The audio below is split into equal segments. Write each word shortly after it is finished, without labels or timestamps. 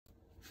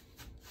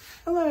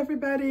Hello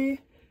everybody,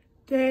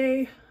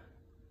 day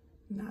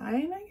 9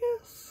 I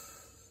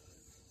guess,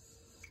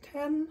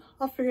 10,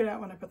 I'll figure it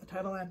out when I put the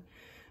title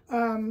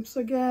in. So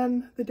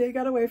again, the day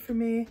got away from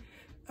me.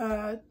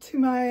 To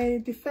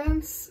my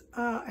defense,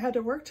 I had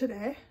to work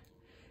today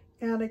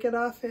and I get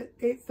off at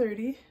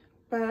 8:30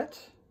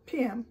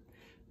 p.m.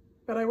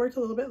 but I worked a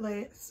little bit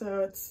late,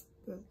 so it's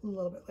a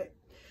little bit late.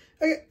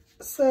 Okay,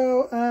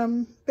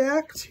 so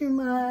back to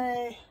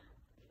my,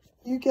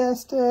 you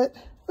guessed it,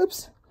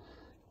 oops,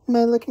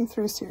 my looking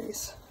through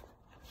series.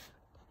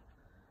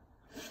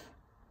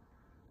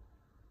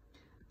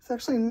 It's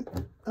actually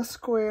a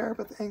square,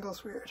 but the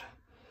angle's weird.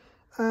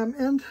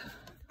 And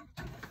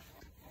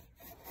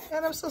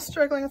I'm still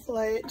struggling with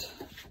light.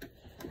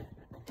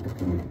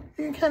 You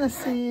can kind of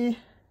see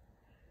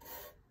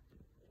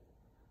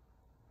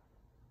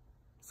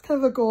it's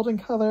kind of a golden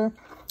color,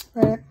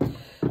 right?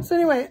 So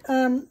anyway,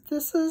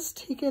 this is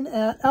taken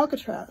at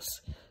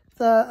Alcatraz,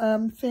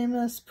 the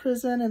famous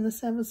prison in the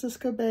San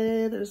Francisco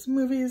Bay. There's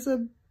movies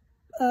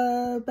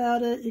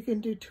about it. You can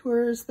do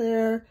tours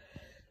there.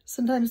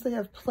 Sometimes they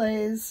have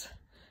plays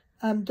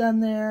done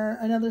there.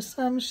 I know there's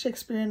some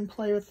Shakespearean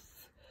play with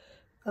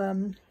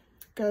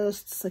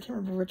ghosts. I can't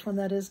remember which one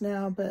that is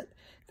now, but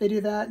they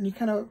do that, and you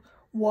kind of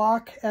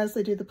walk as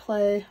they do the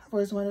play. I've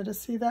always wanted to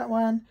see that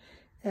one.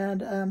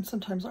 And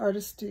sometimes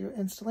artists do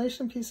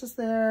installation pieces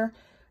there.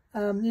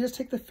 You just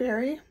take the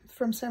ferry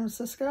from San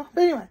Francisco.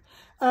 But anyway,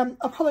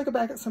 I'll probably go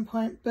back at some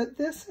point. But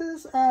this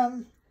is,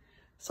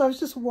 so I was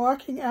just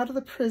walking out of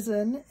the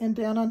prison and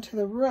down onto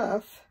the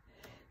roof.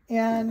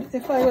 And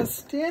if I was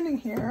standing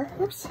here,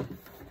 oops,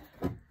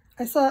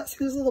 I saw,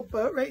 see this little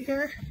boat right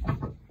here?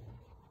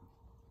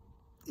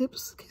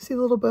 Oops, can you see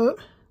the little boat?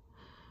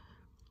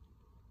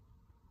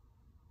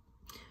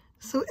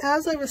 So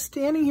as I was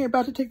standing here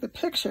about to take the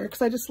picture,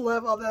 because I just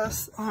love all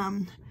this,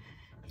 you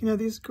know,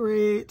 these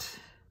great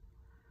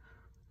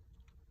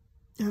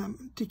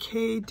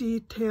decay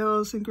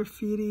details and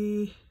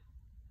graffiti.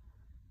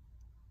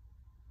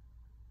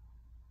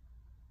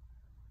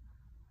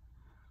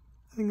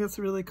 I think that's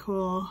really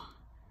cool.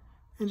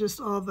 And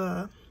just all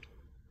the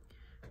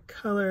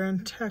color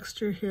and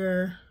texture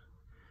here.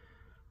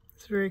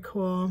 It's very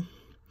cool.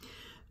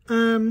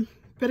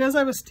 But as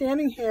I was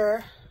standing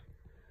here,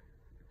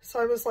 so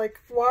I was like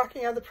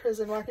walking out of the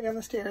prison, walking down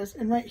the stairs,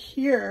 and right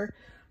here,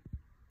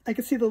 I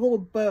could see the little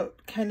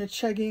boat kind of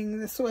chugging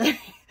this way.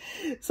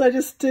 So I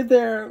just stood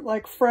there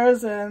like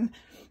frozen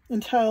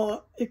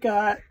until it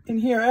got in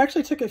here. I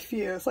actually took a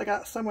few. So I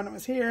got someone that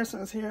was here,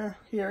 someone was here,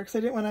 because I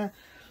didn't want to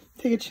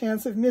take a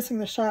chance of missing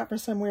the shot for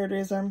some weird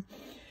reason.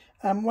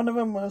 One of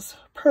them was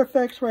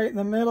perfect right in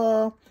the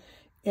middle,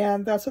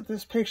 and that's what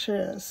this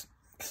picture is.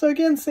 So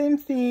again, same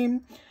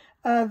theme.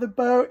 The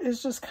boat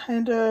is just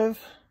kind of,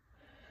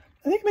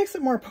 I think it makes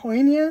it more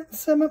poignant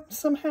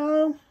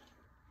somehow.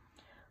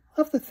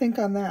 I'll have to think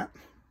on that.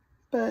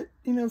 But,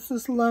 you know, it's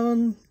this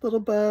lone little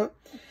boat.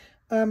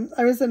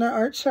 I was in an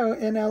art show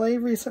in LA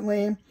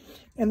recently,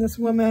 and this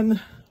woman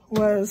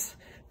was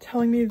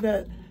telling me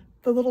that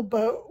the little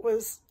boat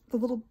was,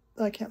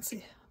 I can't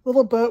see,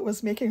 little boat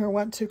was making her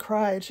want to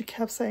cry. And she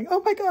kept saying,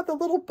 oh my God, the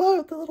little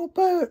boat, the little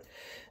boat.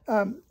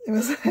 It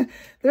was,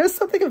 there's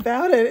something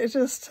about it. It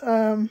just,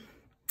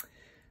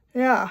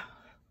 yeah,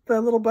 the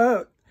little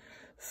boat.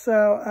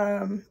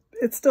 So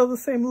it's still the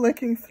same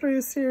Looking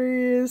Through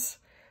series.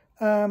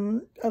 I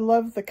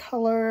love the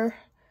color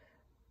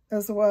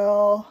as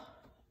well.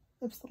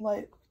 Oops, the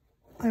light.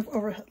 I have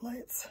overhead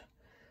lights.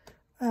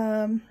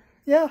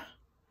 Yeah,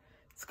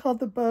 it's called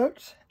The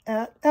Boat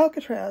at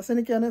Alcatraz. And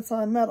again, it's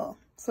on metal.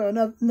 So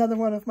another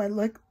one of my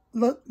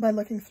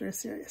Looking Through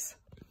series.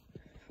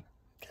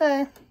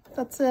 Okay,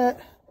 that's it.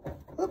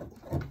 Oop,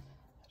 I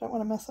don't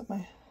want to mess up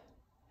my,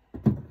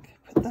 okay,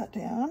 put that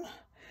down.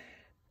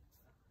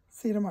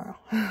 See you tomorrow.